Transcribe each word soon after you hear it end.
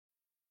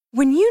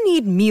When you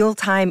need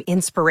mealtime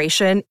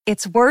inspiration,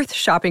 it's worth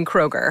shopping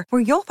Kroger,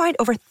 where you'll find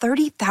over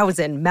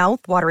 30,000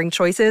 mouth-watering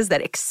choices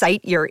that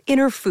excite your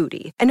inner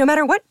foodie. And no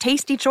matter what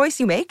tasty choice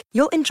you make,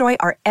 you'll enjoy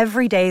our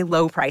everyday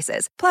low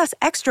prices, plus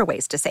extra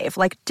ways to save,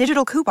 like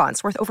digital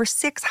coupons worth over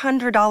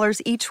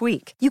 $600 each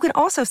week. You can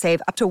also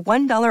save up to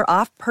 $1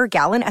 off per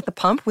gallon at the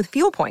pump with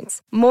fuel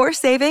points. More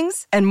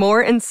savings and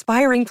more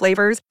inspiring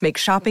flavors make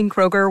shopping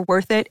Kroger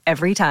worth it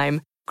every time.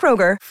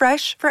 Kroger,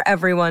 fresh for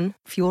everyone.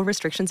 Fuel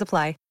restrictions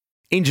apply.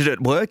 Injured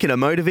at work in a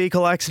motor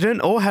vehicle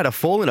accident or had a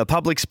fall in a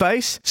public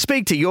space?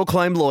 Speak to Your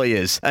Claim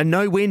Lawyers, a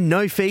no-win,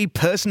 no-fee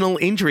personal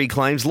injury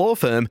claims law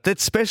firm that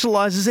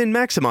specialises in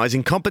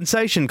maximising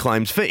compensation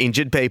claims for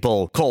injured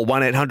people. Call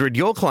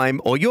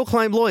 1-800-YOUR-CLAIM or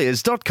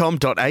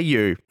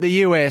yourclaimlawyers.com.au. The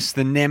US,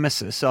 the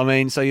nemesis. I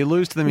mean, so you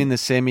lose to them in the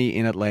semi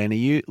in Atlanta,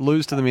 you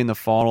lose to them in the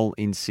final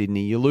in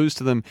Sydney, you lose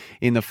to them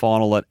in the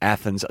final at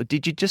Athens.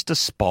 Did you just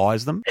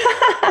despise them?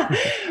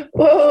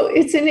 Well,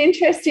 it's an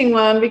interesting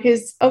one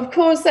because, of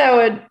course, they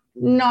were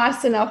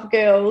nice enough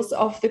girls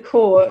off the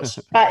court.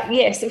 But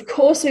yes, of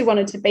course we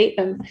wanted to beat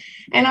them.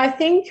 And I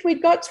think we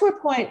got to a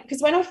point,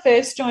 because when I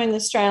first joined the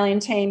Australian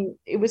team,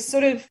 it was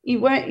sort of, you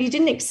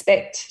didn't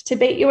expect to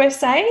beat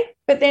USA.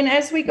 But then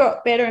as we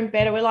got better and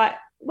better, we're like,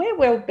 we're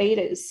world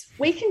beaters.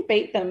 We can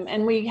beat them.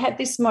 And we had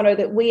this motto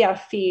that we are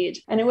feared.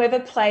 And whoever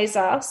plays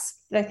us,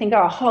 they think,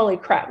 oh, holy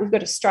crap, we've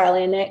got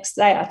Australia next.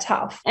 They are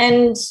tough.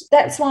 And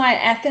that's why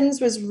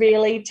Athens was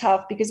really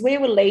tough, because we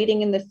were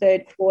leading in the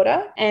third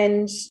quarter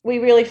and we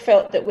really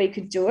felt that we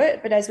could do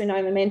it. But as we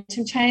know,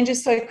 momentum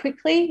changes so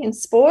quickly in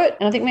sport.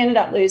 And I think we ended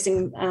up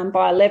losing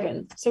by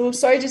 11. So we're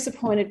so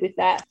disappointed with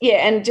that.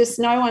 Yeah, and just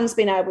no one's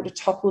been able to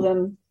topple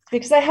them,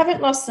 because they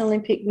haven't lost an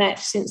Olympic match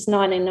since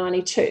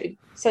 1992.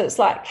 So it's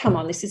like, come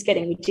on, this is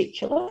getting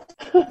ridiculous.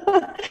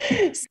 I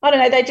don't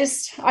know.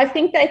 I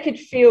think they could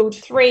field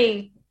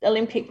 3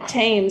 Olympic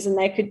teams and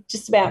they could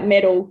just about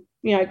medal,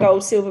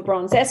 gold, silver,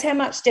 bronze. That's how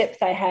much depth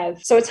they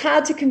have. So it's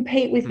hard to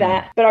compete with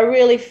that. But I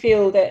really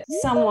feel that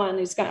someone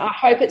is going, I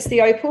hope it's the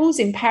Opals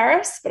in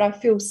Paris, but I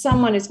feel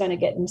someone is going to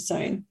get them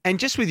soon. And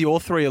just with your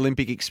 3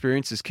 Olympic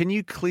experiences, can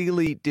you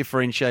clearly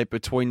differentiate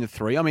between the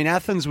 3? I mean,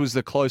 Athens was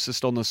the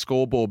closest on the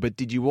scoreboard, but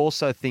did you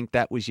also think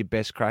that was your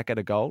best crack at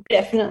a gold?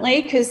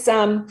 Definitely, because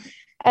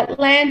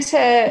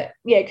Atlanta,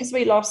 because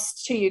we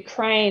lost to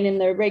Ukraine in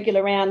the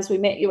regular rounds, we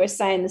met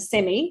USA in the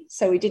semi,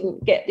 so we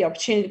didn't get the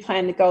opportunity to play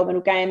in the gold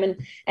medal game,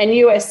 and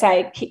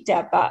USA kicked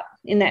our butt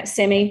in that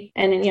semi,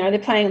 and they're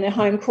playing in their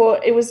home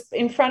court. It was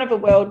in front of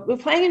we're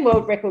playing in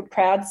world record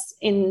crowds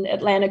in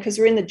Atlanta, because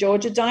we're in the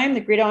Georgia Dome, the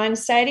Gridiron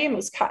Stadium. It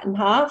was cut in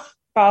half.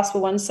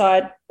 Basketball one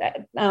side,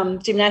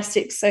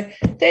 gymnastics. So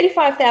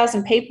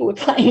 35,000 people were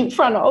playing in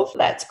front of.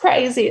 That's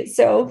crazy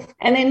itself.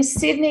 And then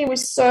Sydney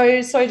was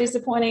so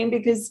disappointing,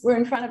 because we're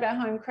in front of our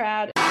home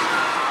crowd.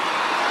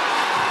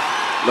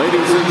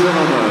 Ladies and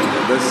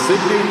gentlemen, the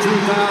Sydney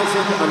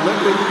 2000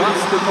 Olympic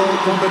Basketball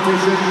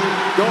Competition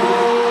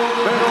Gold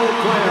Medal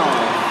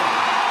Playoff.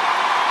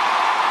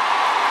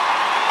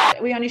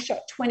 We only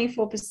shot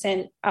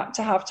 24% up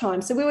to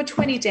halftime. So we were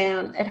 20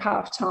 down at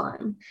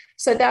halftime.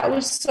 So that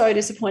was so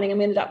disappointing, and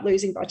we ended up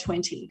losing by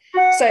 20.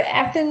 So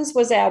Athens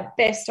was our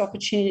best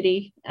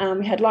opportunity.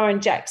 We had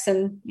Lauren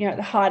Jackson, at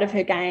the height of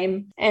her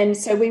game. And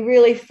so we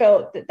really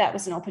felt that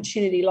was an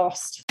opportunity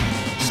lost.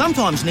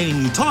 Sometimes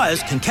needing new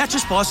tyres can catch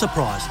us by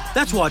surprise.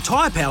 That's why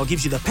Tyre Power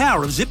gives you the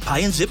power of Zip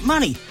Pay and Zip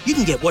Money. You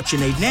can get what you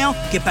need now,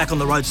 get back on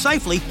the road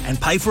safely and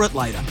pay for it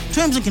later.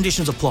 Terms and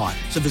conditions apply.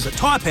 So visit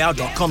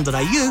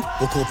tyrepower.com.au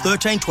or call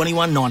 13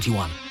 21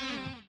 91.